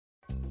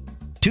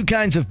2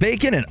 kinds of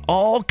bacon and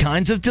all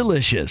kinds of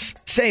delicious.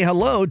 Say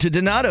hello to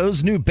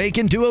Donato's new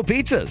Bacon Duo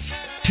pizzas.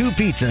 2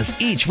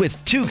 pizzas, each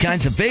with 2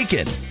 kinds of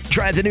bacon.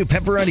 Try the new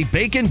Pepperoni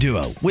Bacon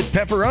Duo with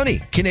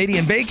pepperoni,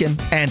 Canadian bacon,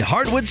 and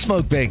hardwood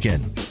smoked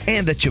bacon.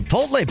 And the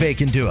Chipotle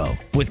Bacon Duo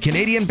with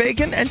Canadian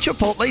bacon and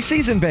Chipotle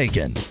seasoned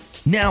bacon.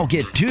 Now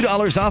get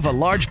 $2 off a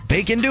large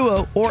Bacon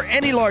Duo or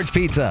any large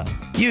pizza.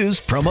 Use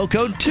promo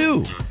code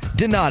 2.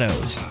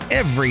 Donato's.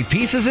 Every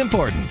piece is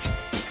important.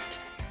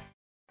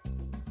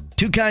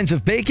 2 kinds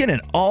of bacon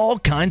and all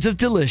kinds of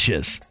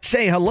delicious.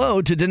 Say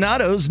hello to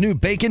Donato's new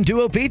Bacon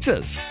Duo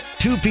pizzas.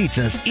 2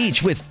 pizzas,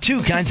 each with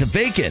 2 kinds of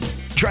bacon.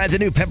 Try the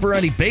new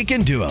Pepperoni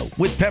Bacon Duo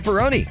with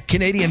pepperoni,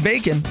 Canadian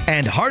bacon,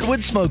 and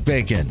hardwood smoked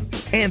bacon.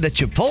 And the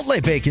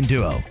Chipotle Bacon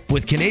Duo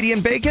with Canadian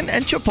bacon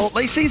and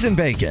Chipotle seasoned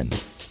bacon.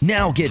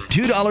 Now get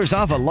 $2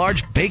 off a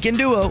large Bacon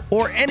Duo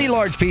or any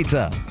large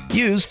pizza.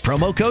 Use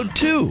promo code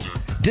 2.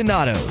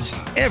 Donato's.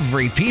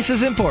 Every piece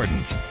is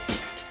important.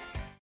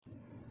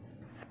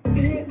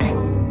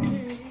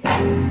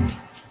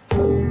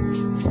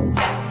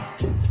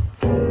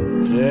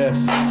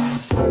 Yes.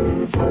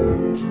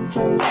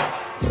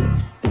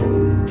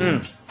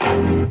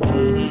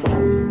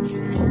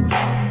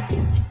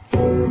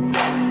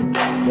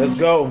 Let's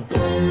go.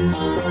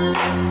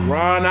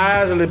 Ron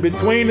Isley,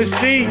 Between the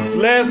Sheets.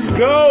 Let's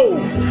go.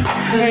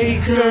 Hey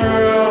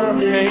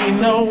girl,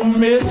 ain't no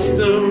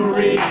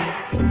mystery.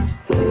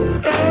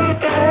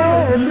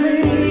 At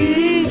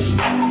least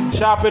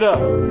chop it up.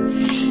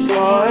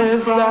 Far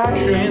as I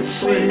can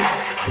see,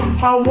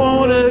 I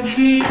wanna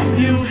keep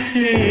you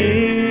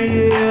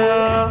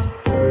here,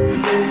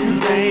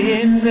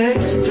 laying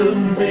next to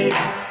me.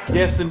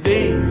 Yes,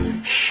 indeed.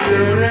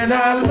 Sharing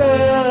our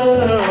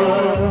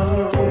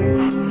love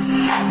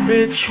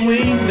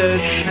between the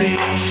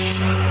sheets.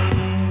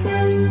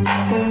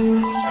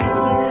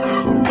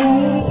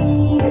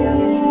 Ooh,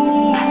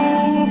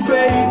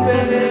 baby,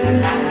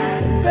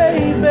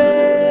 baby,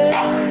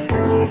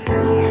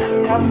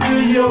 I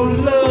feel your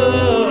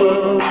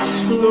love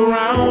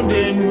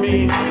surrounding me.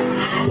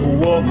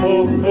 Whoa,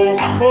 oh, oh,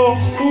 oh,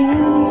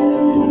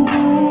 ooh,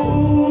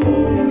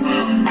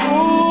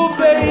 ooh,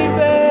 baby,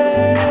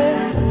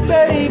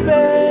 baby,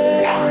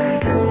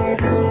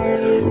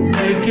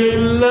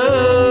 making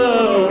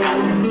love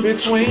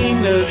between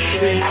the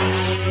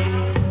sheets.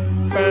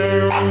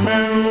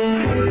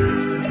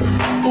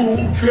 Ooh,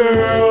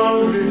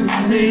 girl,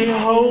 let me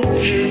hold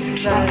you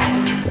tight.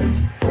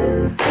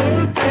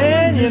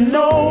 And you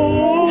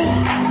know,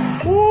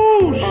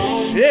 ooh,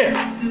 shit.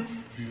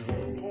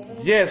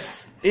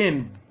 Yes,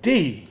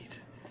 indeed.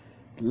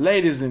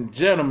 Ladies and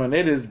gentlemen,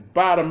 it is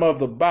Bottom of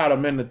the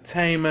Bottom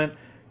Entertainment.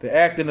 The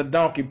Acting a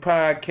Donkey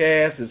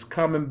podcast is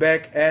coming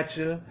back at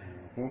you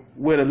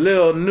with a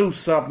little new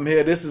something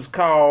here. This is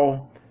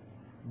called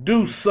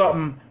Do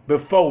Something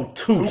Before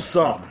Two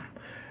Something.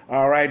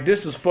 All right,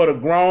 this is for the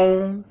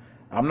grown.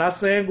 I'm not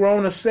saying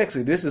grown and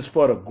sexy. This is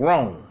for the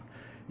grown.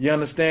 You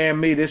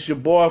understand me? This your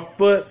boy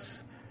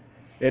Foots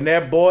and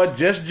that boy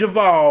Just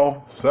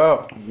Javal. What's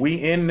up? We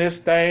in this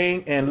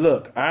thing, and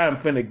look, I am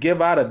finna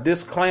give out a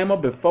disclaimer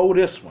before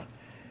this one.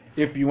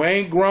 If you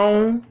ain't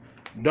grown,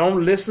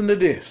 don't listen to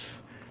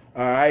this.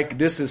 All right,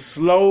 this is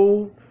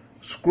slow,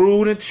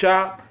 screwed and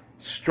chopped,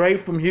 straight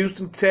from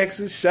Houston,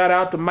 Texas. Shout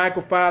out to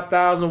Michael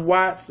 5000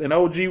 Watts and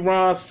OG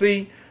Ron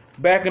C.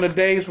 Back in the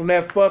days from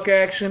that fuck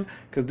action,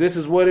 because this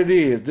is what it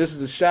is. This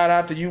is a shout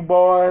out to you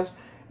boys,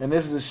 and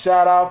this is a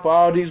shout out for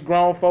all these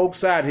grown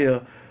folks out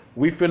here.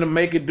 We finna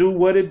make it do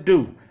what it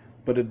do.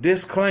 But a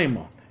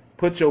disclaimer,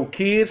 put your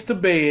kids to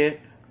bed.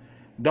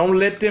 Don't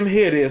let them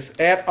hear this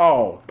at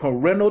all.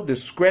 Parental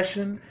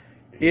discretion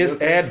is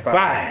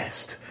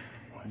advised.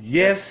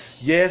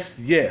 Yes, yes,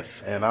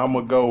 yes. And I'm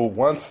going to go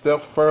one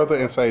step further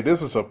and say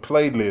this is a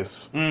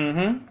playlist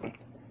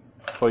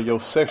for your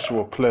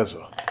sexual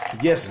pleasure.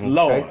 Yes, okay?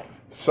 Lord.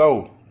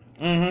 So,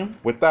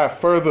 without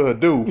further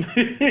ado,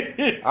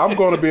 I'm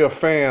going to be a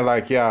fan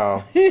like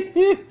y'all,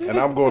 and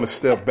I'm going to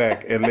step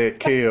back and let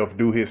Kev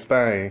do his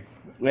thing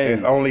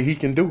as only he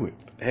can do it.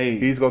 Hey.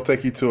 He's going to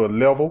take you to a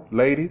level,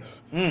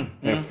 ladies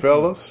and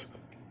fellas.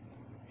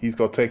 He's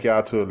going to take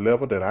y'all to a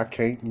level that I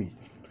can't meet.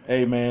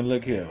 Hey, man,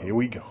 look here. Here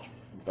we go.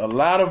 A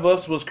lot of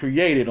us was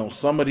created on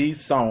some of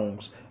these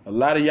songs. A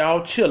lot of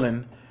y'all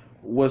chilling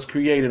was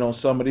created on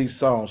some of these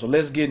songs. So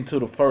let's get into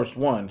the first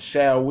one,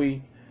 shall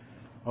we?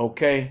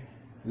 Okay,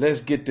 let's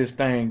get this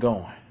thing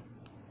going.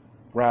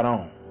 Right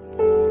on.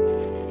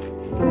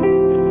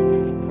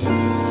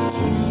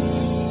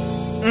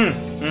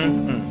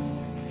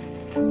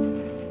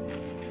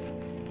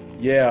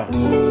 Yeah.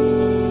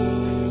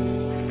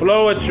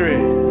 Floetry.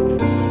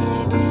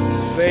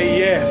 Say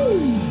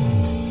yes.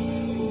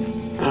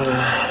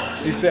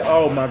 She said,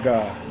 oh my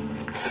God.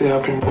 See,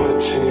 I've been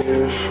watching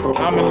you for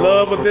I'm in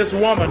love with this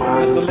woman,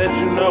 just to let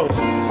you know.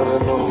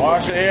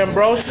 Marsha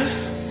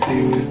Ambrosius.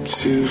 Be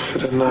with you for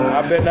the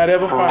night. I bet not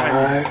ever find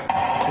her.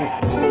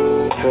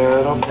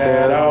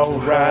 That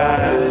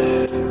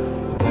alright,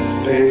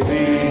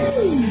 baby.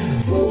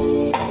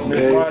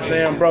 Miss Marsha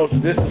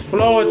Ambrosius. This is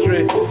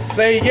Floetry.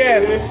 Say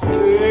yes.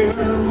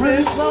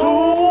 It's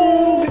on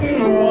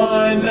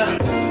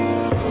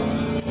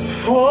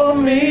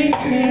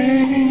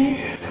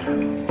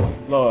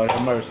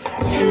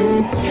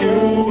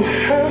You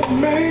have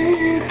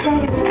made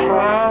that a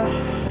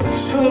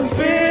possibility.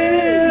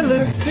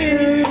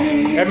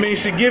 That means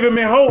she giving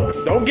me hope.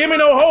 Don't give me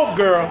no hope,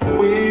 girl.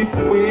 We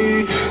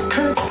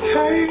could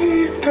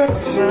take that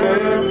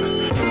step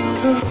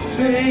to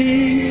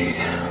see.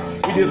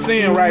 We just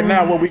seeing right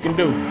now what we can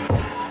do.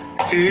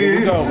 Here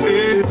we go.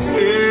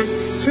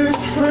 This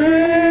is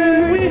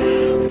when we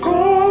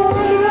gonna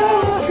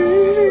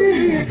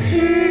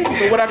be.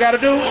 So what I gotta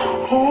do?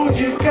 All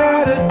you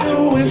gotta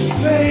do is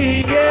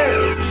say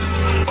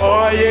yes.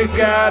 All you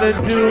gotta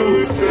do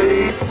is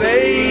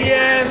say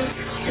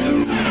yes.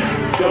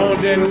 Don't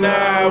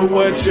deny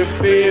what you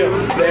feel.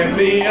 Let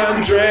me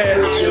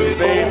undress you,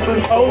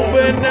 baby.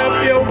 Open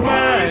up your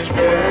mind.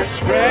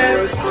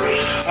 Rest.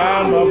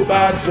 I'm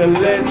about to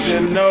let you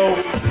know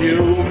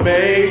you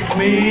make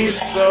me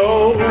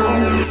so.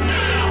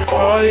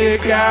 All you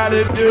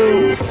gotta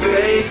do is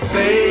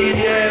say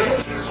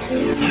yes.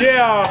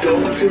 Yeah.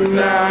 Don't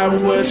deny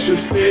what you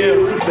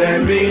feel.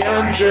 Let me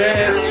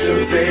undress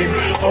you, baby.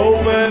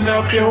 Open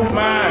up your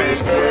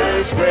mind.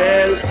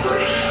 Rest.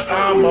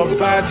 I'm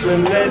about to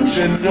let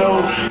you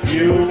know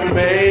you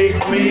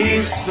make me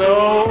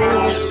so.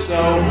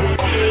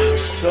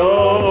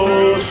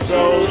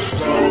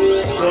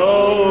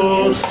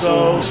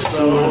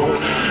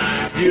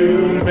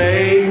 You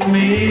make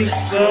me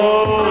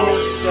so.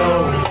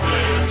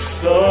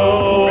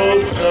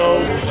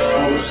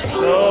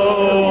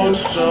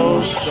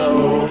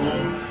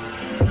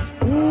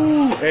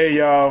 Ooh, hey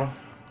y'all,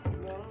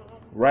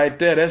 right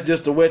there, that's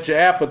just to whet your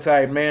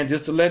appetite, man.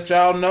 Just to let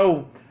y'all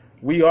know,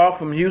 we are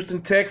from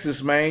Houston,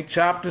 Texas, man.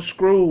 Chopped and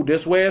screwed.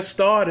 That's where it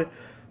started.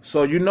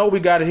 So you know we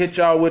got to hit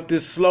y'all with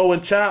this slow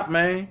and chop,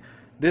 man.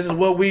 This is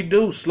what we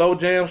do, slow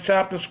jams,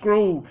 chopped and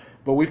screwed.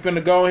 But we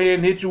finna go ahead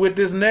and hit you with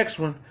this next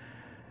one.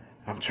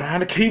 I'm trying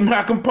to keep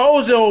my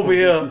composure over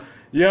here.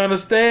 You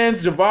understand?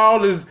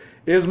 Javal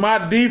is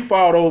my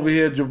default over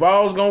here.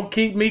 Javal's gonna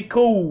keep me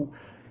cool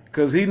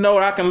because he know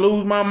I can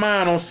lose my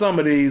mind on some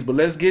of these. But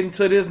let's get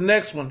into this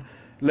next one,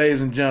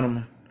 ladies and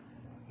gentlemen.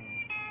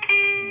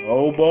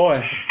 Oh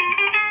boy,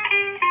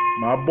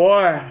 my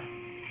boy.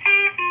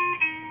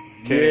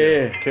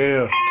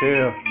 Kel.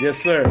 Yes,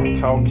 sir.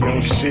 Talk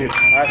your shit.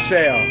 I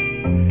shall.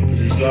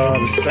 These are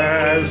the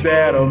signs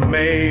that are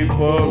made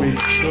for me.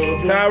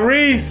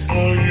 Tyrese.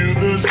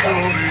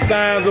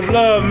 Signs of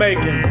love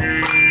making.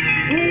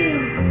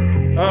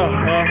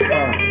 Talk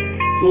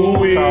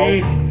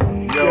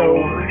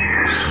your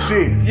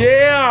shit.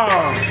 Yeah.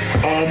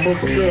 I'm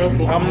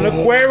an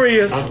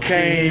Aquarius. I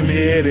came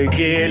here to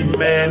get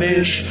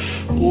managed.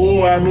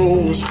 Ooh, I know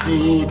it's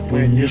good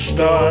when you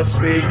start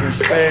speaking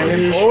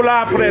Spanish.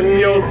 Hola,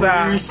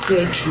 preciosa.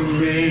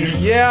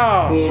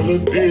 Yeah. Full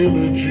of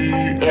energy.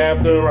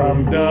 After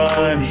I'm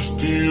done,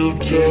 still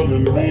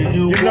telling me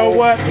you know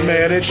what?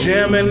 Met a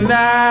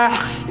Gemini.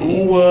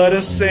 Ooh, what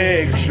a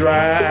sex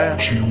drive.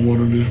 She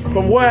wanted it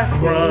from what?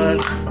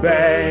 Front,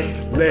 back,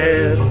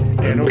 left,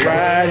 and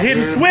right.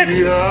 Hitting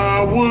switches.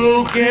 I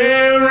will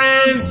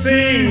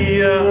guarantee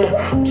you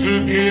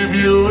to give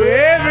you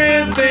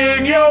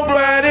everything your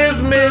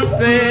body's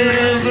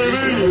missing.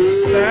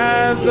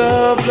 Signs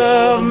of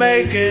love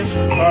making.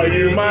 Are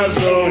you my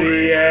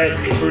zodiac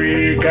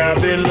freak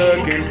I've been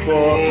looking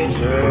for?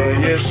 Girl,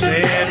 you're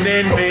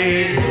sending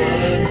me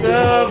signs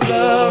of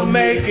love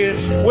making.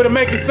 What it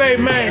make you say,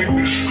 man?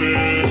 Ooh.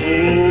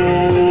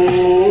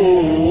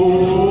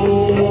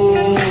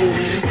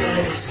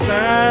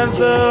 Signs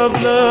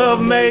of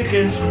love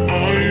making.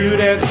 Are you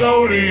that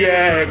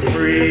zodiac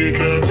freak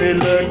been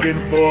looking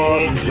for?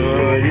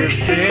 Girl, you're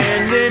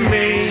sending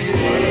me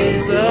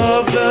signs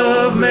of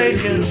love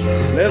making.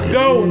 Let's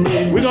go.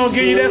 We're gonna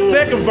give you that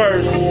second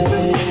verse.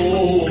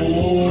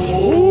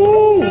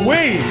 Ooh,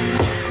 wee.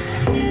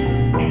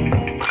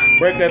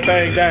 Break that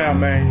thing down,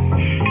 man.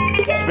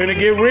 It's finna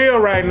get real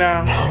right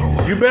now.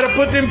 You better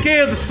put them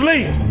kids to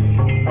sleep.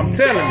 I'm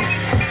telling you.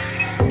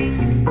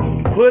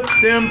 Put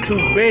them to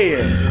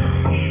bed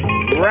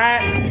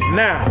right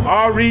now.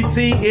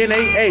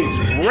 RETNAH,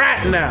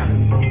 right now.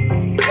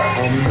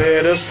 I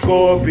met a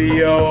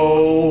Scorpio.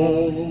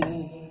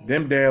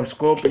 Them damn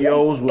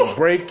Scorpios will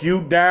break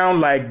you down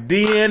like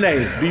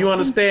DNA. Do you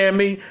understand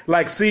me?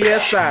 Like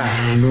CSI.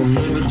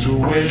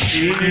 Where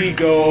she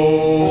go?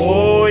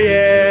 Oh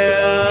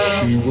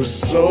yeah. She was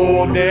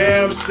so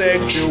damn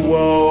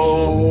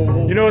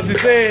sexual. You know what she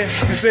said?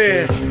 She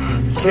said,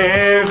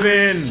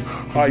 Kevin,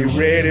 are you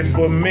ready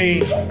for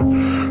me?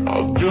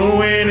 I'll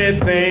do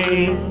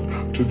anything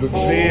to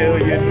fulfill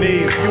your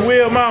needs. You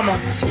will, mama.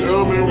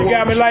 You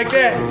got me like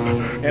that.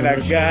 And I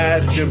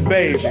got you,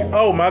 baby.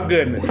 Oh, my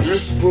goodness.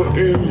 Whisper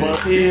in my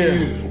ear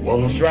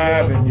while I'm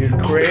driving you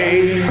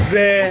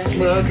crazy.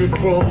 Smack it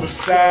from the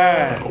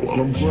Side. while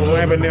I'm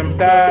Slamming them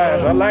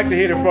thighs. I like to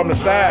hit it from the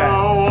side.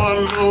 Now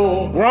I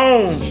know.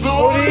 Grown.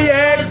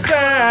 Zodiac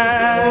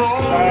signs.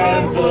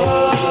 Signs of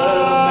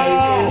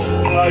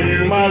love. Are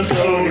you my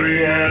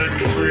zodiac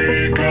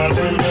freak I've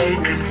been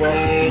looking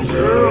for?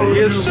 Girl,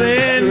 you're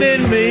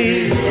sending me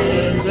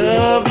signs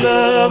of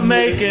love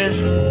making.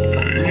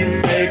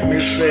 You make me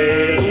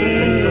say,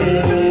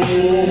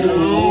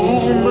 ooh.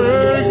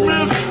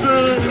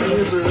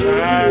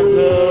 Signs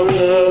of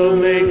love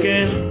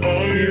making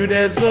you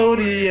that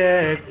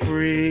zodiac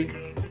freak.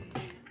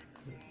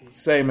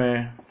 Say,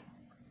 man,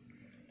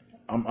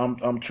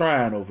 I'm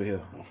trying over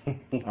here.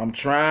 I'm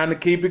trying to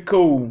keep it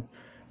cool.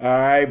 All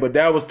right, but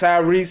that was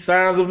Tyrese,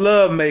 Signs of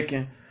Love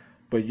Making.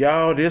 But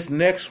y'all, this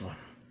next one,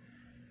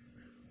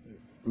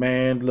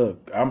 man,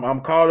 look,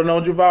 I'm calling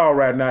on Javal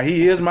right now.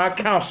 He is my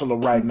counselor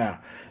right now.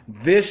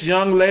 This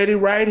young lady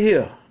right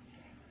here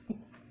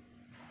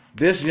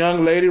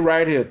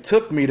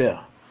took me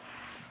there.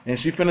 And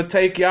she finna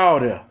take y'all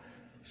there.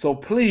 So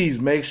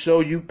please make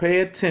sure you pay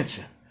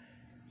attention.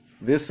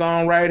 This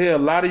song right here, a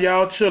lot of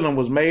y'all chillin'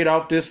 was made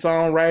off this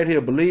song right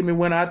here. Believe me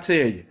when I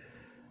tell you.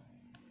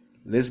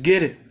 Let's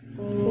get it.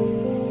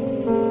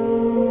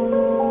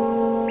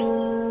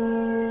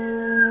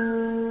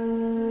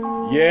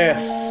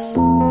 Yes.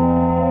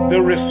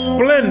 The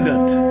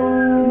resplendent,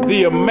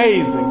 the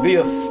amazing, the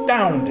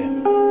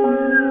astounding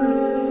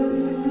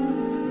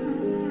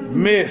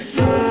Miss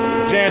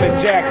Janet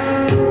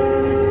Jackson.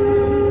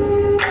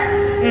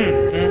 She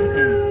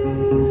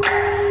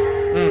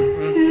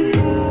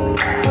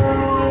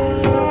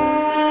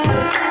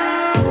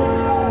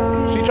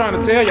trying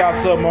to tell y'all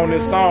something on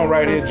this song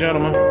right here,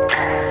 gentlemen.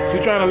 She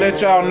trying to let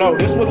y'all know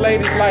this is what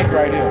ladies like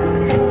right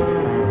here.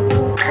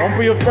 Don't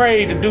be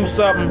afraid to do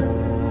something.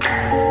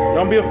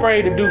 Don't be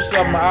afraid to do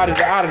something out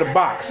of the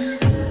box.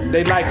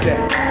 They like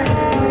that.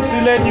 She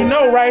letting you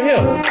know right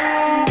here.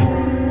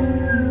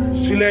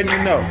 She letting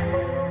you know.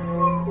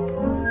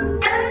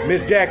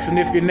 Miss Jackson,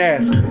 if you're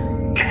nasty.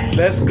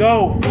 Let's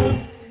go.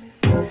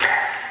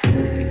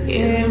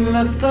 In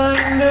the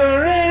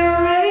thunder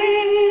and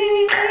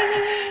rain,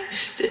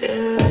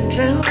 stare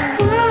down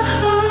my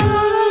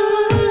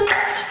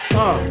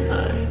heart. I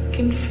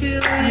can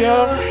feel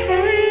your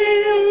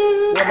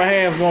hand. Where my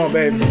hands going,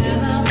 baby?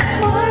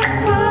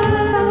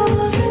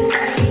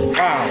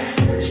 Wow.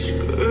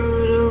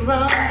 Skirt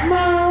around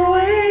my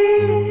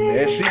waist.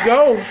 There she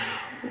go.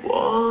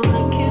 Wall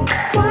against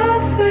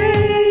my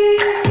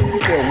face. She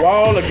said,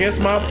 wall against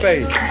my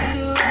face.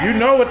 You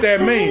know what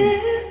that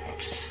means.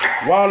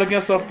 Wall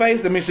against her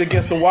face, that means she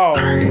against the wall.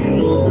 She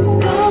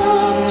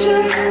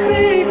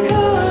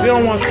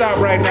don't want to stop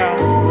right now.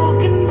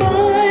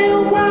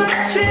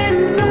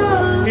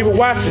 People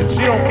watching,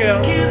 she don't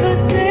care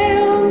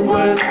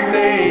what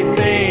they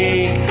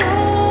think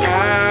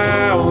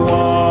I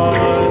want.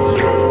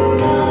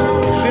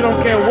 She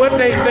don't care what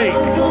they think.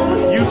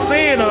 You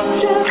seeing her,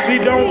 she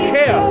don't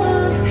care.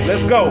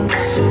 Let's go.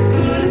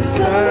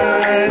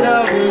 Side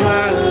of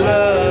my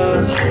love.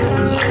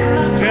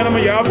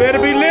 Gentlemen, y'all better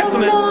be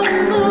listening.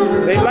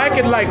 They like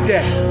it like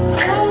that.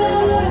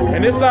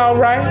 And it's all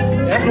right.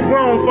 That's what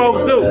grown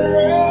folks do.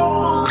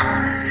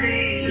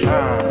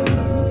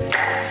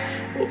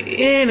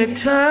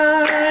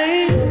 Anytime.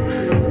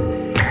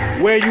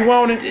 Where you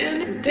want it?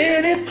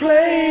 Any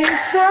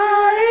place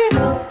I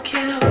don't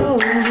care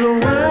who's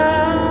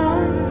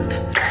around.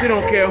 She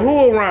don't care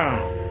who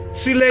around.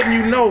 She letting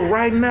you know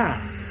right now.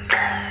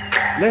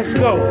 Let's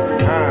go.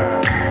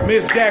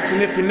 Miss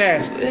Jackson, if you're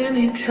nasty.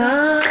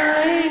 Anytime.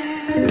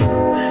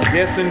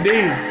 Yes, indeed.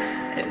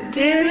 And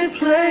any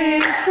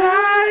place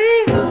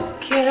I don't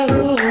care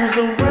who's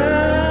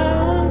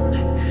around.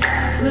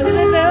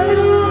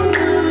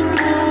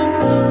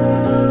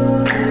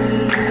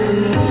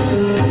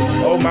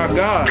 Oh my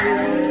God.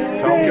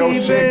 Talk your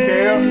shit,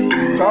 Kel.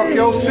 Talk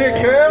your shit,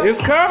 Kel.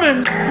 It's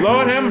coming.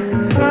 Lord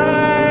him.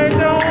 I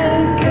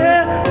don't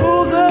care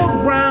who's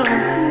around.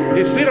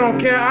 If she don't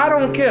care, I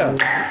don't care.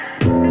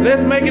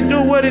 Let's make it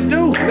do what it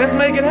do. Let's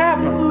make it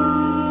happen.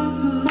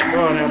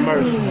 Lord have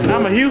mercy.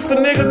 I'm a Houston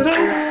nigga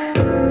too.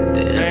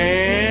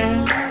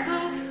 Man.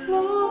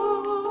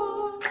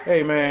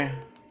 Hey, man.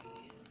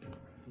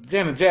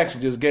 Janet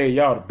Jackson just gave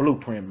y'all the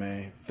blueprint,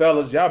 man.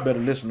 Fellas, y'all better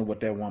listen to what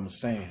that woman's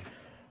saying.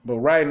 But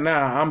right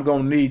now, I'm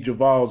going to need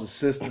Javal's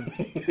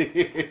assistance.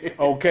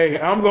 Okay?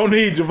 I'm going to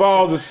need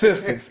Javal's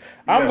assistance.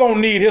 I'm going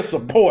to need his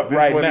support this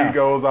right when now. He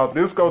goes out.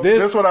 This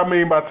what I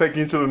mean by taking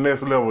you to the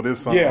next level. This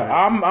song. Yeah,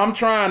 I'm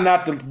trying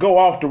not to go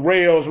off the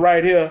rails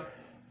right here.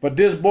 But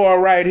this boy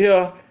right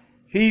here,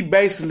 he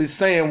basically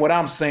saying what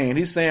I'm saying.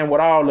 He's saying what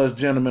all us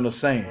gentlemen are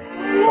saying.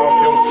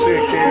 Talk your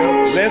shit,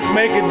 Kel. Let's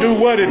make it do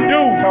what it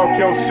do. Talk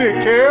your shit,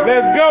 Kel.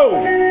 Let's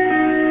go.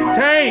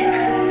 Tank.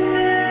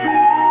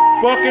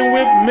 Fucking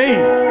with me.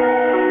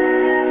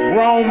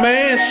 Grown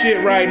man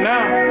shit right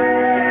now.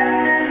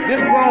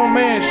 This grown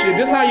man shit.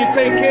 This how you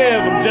take care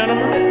of them,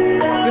 gentlemen.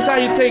 This how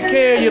you take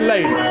care of your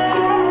ladies.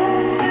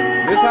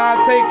 This how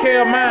I take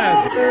care of mine.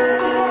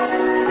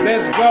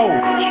 Let's go.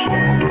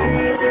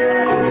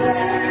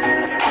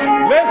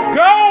 Let's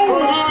go.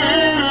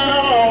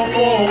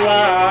 For a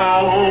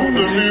while.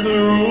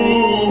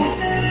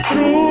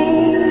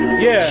 Through.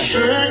 Yeah.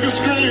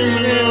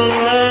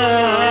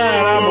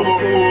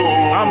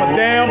 I'm a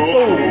damn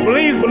fool.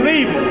 Please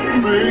believe it.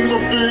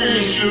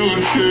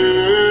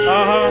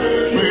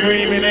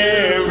 Screaming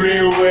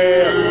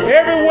everywhere.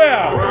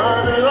 Everywhere.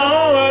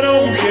 Oh, I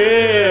don't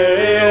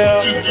care.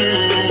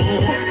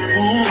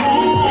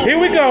 Here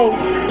we go.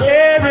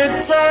 Every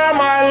time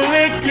I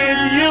look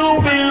at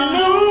you,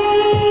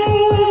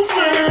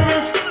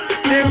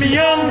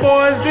 young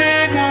boys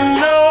didn't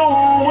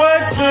know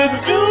what to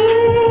do.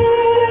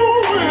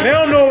 They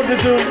don't know what to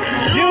do.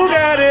 You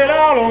got it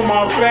all on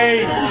my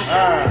face.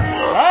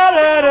 I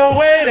love the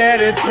way that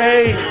it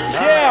tastes.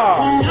 Yeah.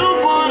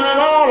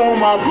 All on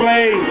my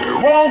plate.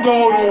 Won't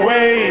go to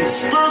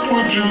waste. That's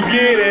what you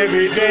get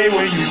every day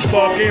when you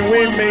fucking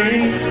with me.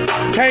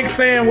 Tank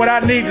saying what I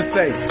need to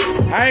say.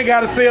 I ain't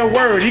gotta say a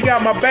word. He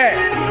got my back.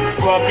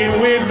 Fucking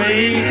with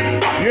me.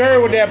 You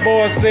heard what that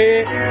boy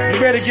said. You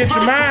better get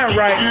your mind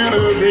right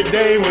every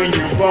day when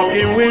you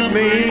fucking with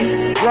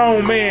me.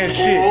 Grown man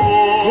shit.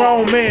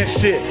 Grown man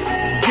shit.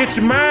 Get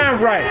your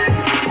mind right.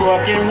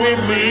 Fucking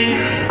with me.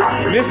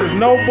 And this is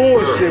no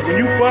bullshit. When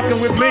you fucking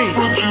with me,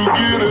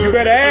 you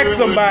better ask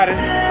somebody.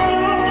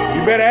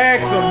 You better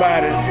ask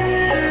somebody.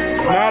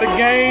 It's not a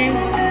game.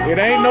 It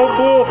ain't no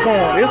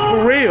bullcorn. It's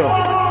for real.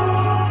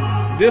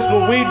 This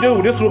what we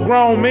do. This what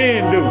grown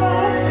men do.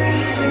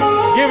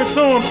 Give it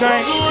to him,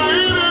 Tank.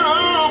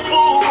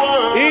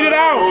 Eat it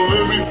out.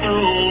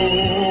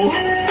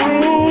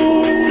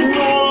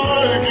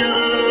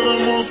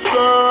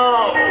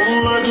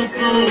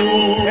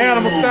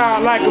 Animal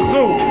style like a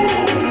zoo.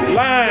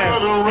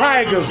 Lions,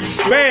 tigers,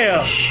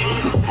 bears.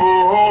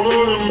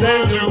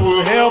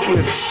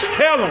 Helpless.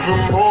 Tell them.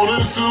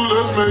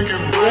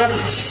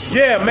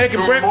 Yeah,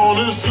 making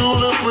breakfast.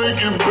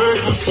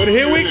 But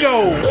here we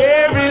go.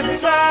 Every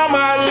time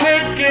I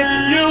lick it,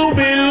 you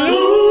be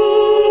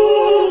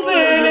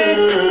losing it.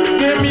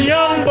 Them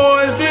young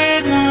boys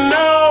didn't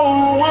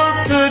know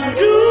what to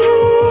do.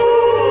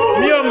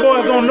 Them young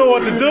boys don't know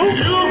what to do.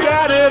 You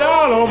got it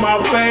all on my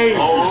face.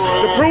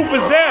 The proof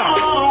is there.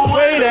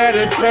 Way that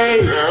it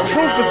takes.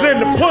 Proof is in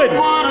the pudding.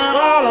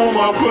 All on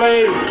my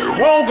plate.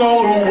 Won't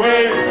go to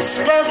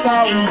waste. That's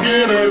how you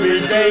get every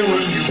day when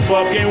you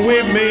fucking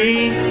with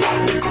me.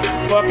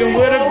 Fucking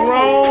with a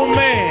grown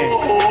man.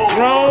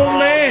 Grown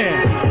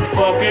man.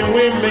 Fucking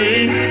with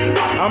me.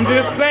 I'm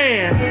just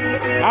saying.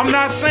 I'm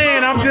not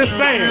saying, I'm just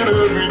saying.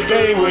 Every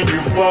day when you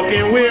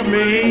fucking with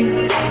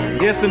me.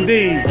 Yes,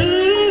 indeed.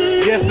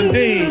 Yes,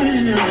 indeed.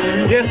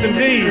 Yes,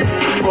 indeed.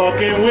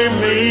 Fucking with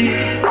me.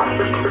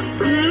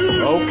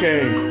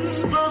 Okay.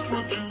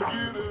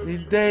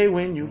 Each day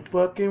when you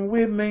fucking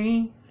with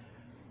me.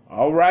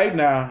 All right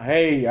now.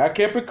 Hey, I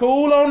kept it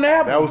cool on that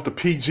one. That was the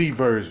PG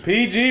version.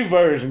 PG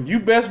version. You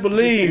best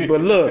believe.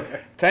 But look,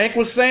 Tank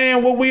was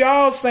saying what we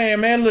all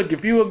saying, man. Look,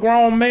 if you a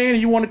grown man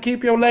and you want to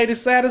keep your lady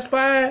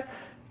satisfied,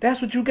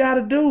 that's what you got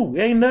to do.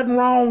 Ain't nothing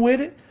wrong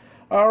with it.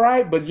 All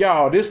right. But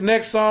y'all, this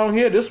next song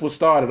here, this what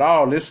started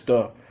all this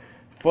stuff.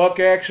 Fuck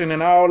action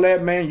and all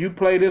that, man. You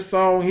play this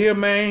song here,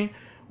 man.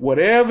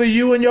 Whatever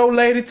you and your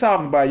lady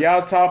talking about,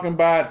 y'all talking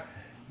about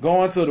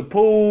going to the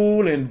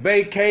pool and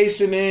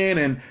vacationing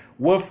and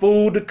what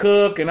food to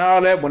cook and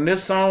all that. When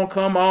this song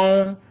come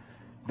on,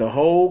 the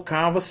whole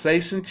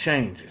conversation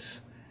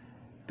changes.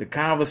 The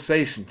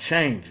conversation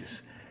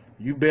changes.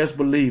 You best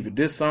believe it.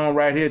 This song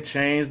right here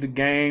changed the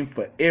game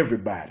for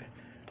everybody.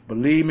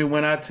 Believe me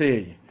when I tell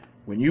you.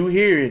 When you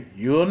hear it,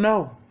 you'll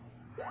know.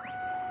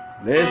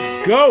 Let's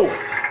go.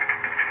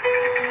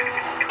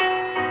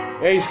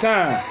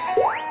 H-Time.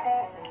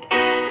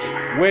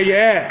 Where you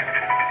at?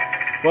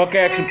 Fuck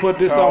action, put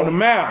this on the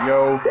map.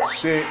 Yo,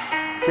 shit,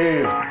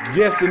 kill.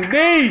 Yes,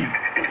 indeed.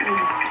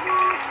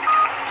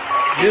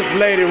 This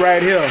lady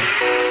right here.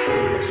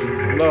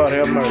 Lord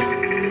have mercy.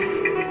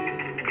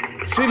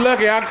 She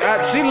lucky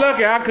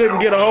I couldn't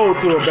get a hold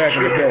to her back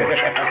in the day.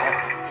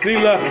 She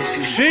lucky.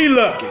 She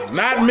lucky.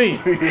 Not me.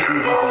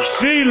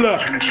 She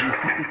lucky.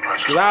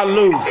 'Cause I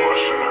lose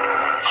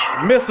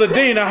it. Miss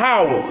Adina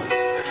Howard.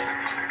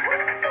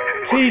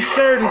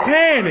 T-shirt and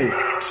panties.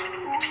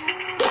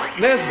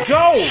 Let's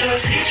go.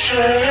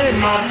 T-shirt and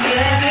my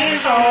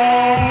panties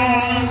on.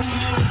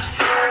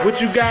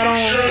 What you got on?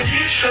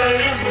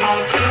 T-shirt and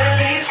my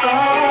panties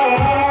on.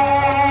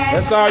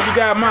 That's all you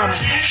got, mama.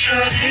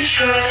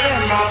 T-shirt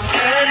and my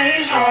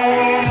panties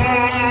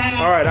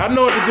on. All right, I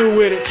know what to do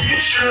with it.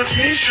 T-shirt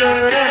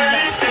and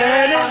my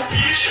panties.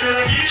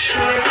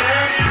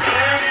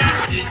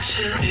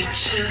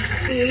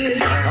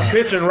 I'm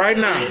pitching right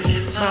now.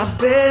 My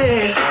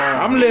bed.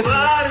 I'm listening.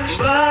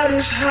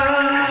 Body's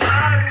hot.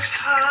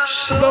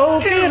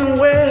 Soaking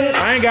wet.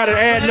 I ain't gotta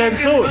add nothing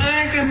to it.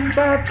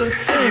 About the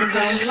things I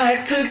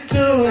like to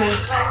do.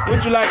 What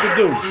you like to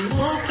do?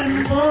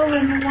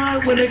 Moving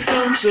wild when it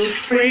comes to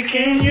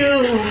freaking you.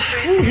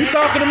 Ooh, you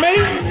talking to me?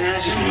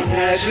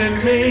 Imagine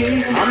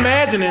me. I'm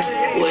imagining.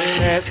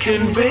 Wet as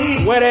can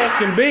be. Wet as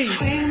can be.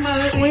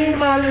 Between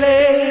my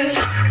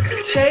legs.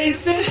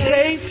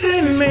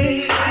 Tasting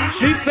me.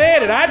 She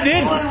said it, I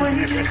didn't.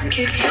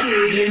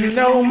 You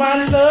know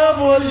my love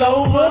will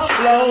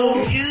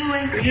overflow.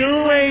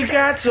 You ain't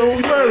got to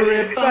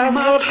worry about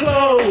her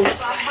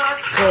clothes.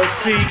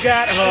 'Cause she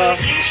got her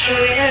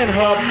and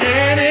her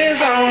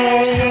panties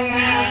on.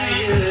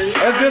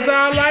 That's just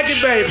how I like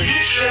it, baby.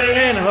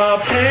 And her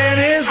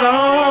panties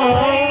on.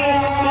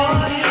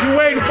 You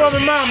waiting for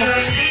me, mama?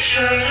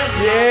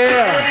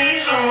 Yeah.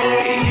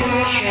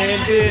 You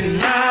can't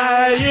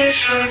deny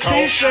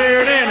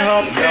T-shirt and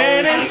her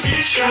panties.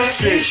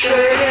 T-shirt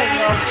and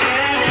her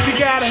panties. She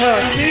got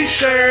her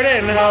T-shirt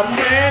and her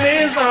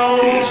panties on.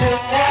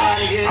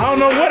 I don't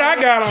know what I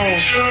got on.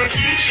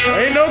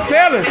 Ain't no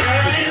telling. I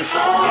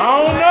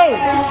don't know.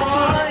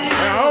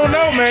 I don't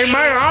know, man. I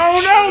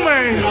don't know,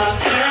 man.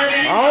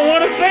 I don't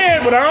want to say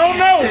it, but I don't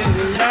know.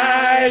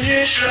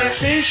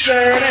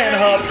 T-shirt and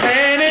her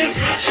panties.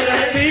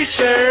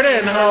 T-shirt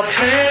and her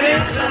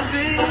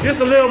panties.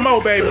 Just a little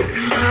more, baby.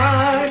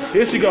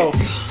 Here she go.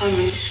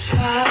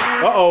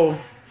 Uh-oh.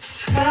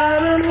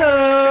 Saddle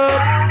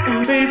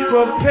up, be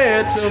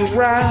prepared to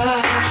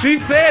ride. She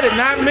said it,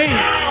 not me.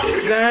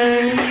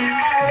 Dang,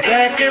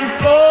 back and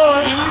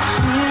forth.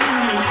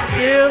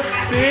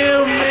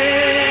 Feel me.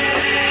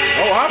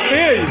 Oh, I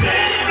feel you.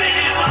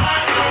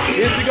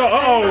 Here she go.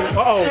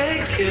 Uh-oh.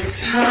 Take your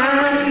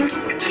time.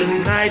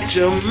 Tonight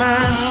you're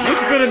mine. What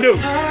you finna do?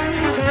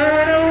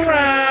 Turn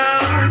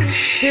around.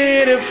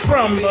 Hit it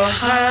from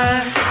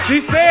behind. She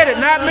said it,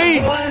 not me.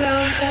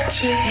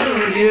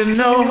 You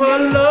know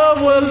her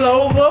love will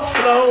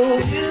overflow.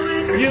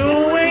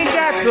 You ain't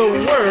got to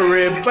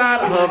worry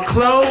about her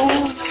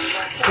clothes,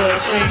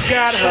 'cause she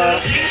got her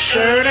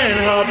shirt and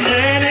her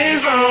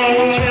panties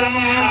on.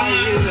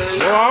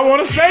 Well, I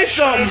want to say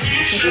something.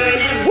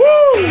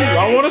 Woo!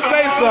 I want to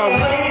say something.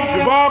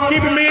 Javal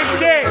keeping me in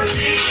check.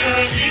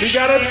 She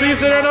got her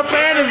T-shirt and her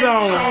panties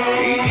on.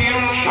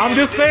 I'm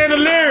just saying the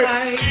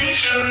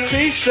lyrics.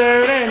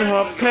 T-shirt and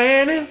her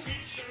panties.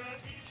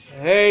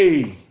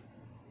 Hey.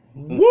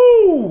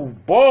 Woo!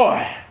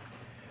 Boy.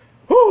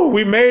 Woo!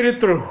 We made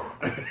it through.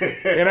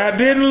 And I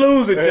didn't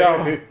lose it,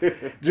 y'all.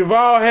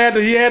 Javal had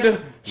to.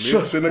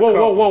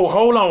 Whoa,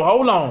 hold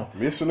on.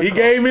 He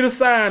gave me the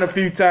sign a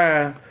few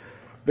times.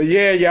 But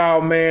yeah,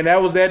 y'all, man,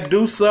 that was that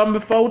do something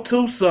before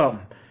two something.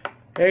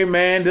 Hey,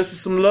 man, this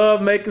was some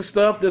love-making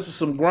stuff. This was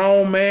some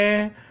grown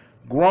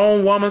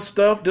woman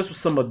stuff. This was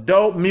some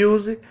adult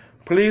music.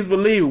 Please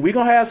believe it. We're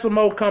going to have some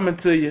more coming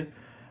to you.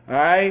 All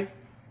right?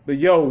 But,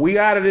 yo, we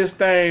out of this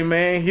thing,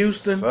 man.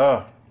 Houston,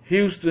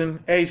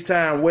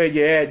 H-Town, where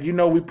you at? You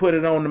know we put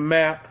it on the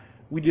map.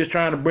 We just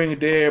trying to bring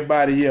it to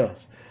everybody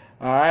else.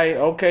 All right?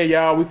 Okay,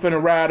 y'all, we finna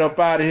ride up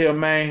out of here,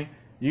 man.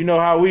 You know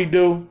how we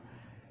do.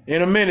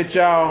 In a minute,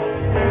 y'all.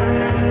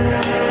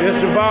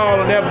 Just Javal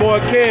and that boy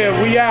Kev,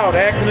 we out.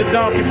 Acting the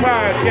Donkey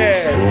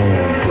Podcast.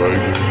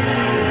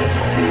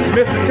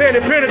 Mr. Teddy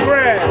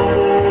Pendergrass.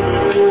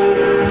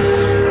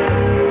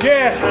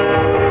 Yes.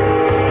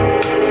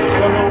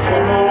 Come on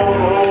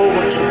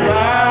over to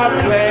my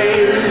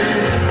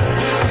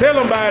place. Tell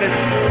him about it.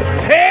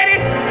 Teddy!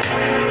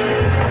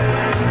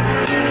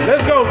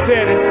 Let's go,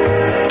 Teddy.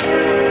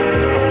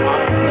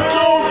 I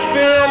don't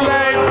feel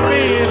like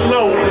being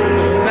lonely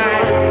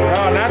tonight.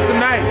 Oh, not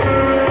tonight.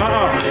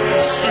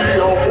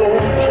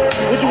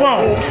 What you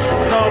want?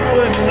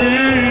 Company.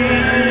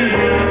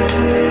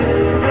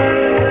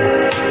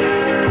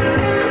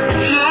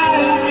 You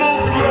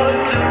look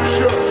like you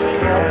just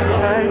can't.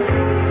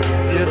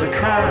 You're the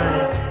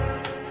kind.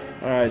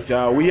 All right,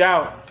 y'all. We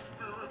out.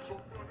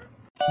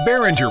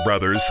 Behringer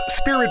Brothers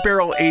Spirit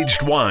Barrel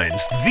Aged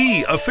Wines,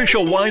 the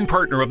official wine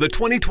partner of the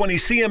 2020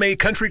 CMA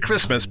Country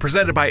Christmas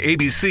presented by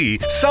ABC,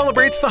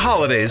 celebrates the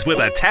holidays with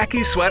a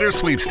tacky sweater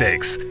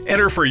sweepstakes.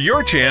 Enter for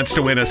your chance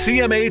to win a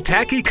CMA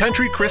Tacky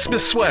Country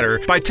Christmas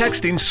sweater by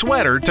texting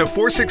sweater to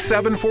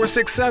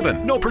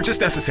 467-467. No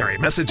purchase necessary.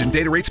 Message and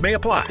data rates may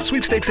apply.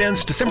 Sweepstakes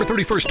ends December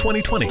 31st,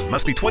 2020.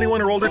 Must be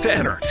 21 or older to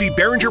enter. See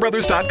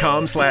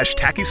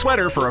BehringerBrothers.com/tacky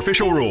sweater for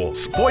official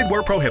rules. Void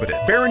where prohibited.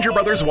 Behringer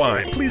Brothers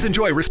Wine. Please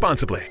enjoy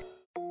responsibly.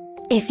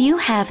 If you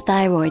have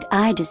thyroid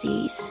eye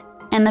disease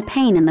and the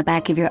pain in the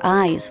back of your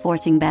eye is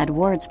forcing bad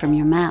words from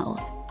your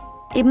mouth,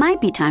 it might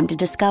be time to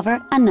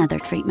discover another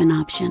treatment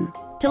option.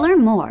 To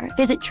learn more,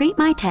 visit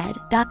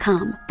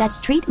treatmyted.com. That's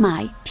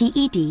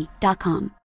treatmyted.com.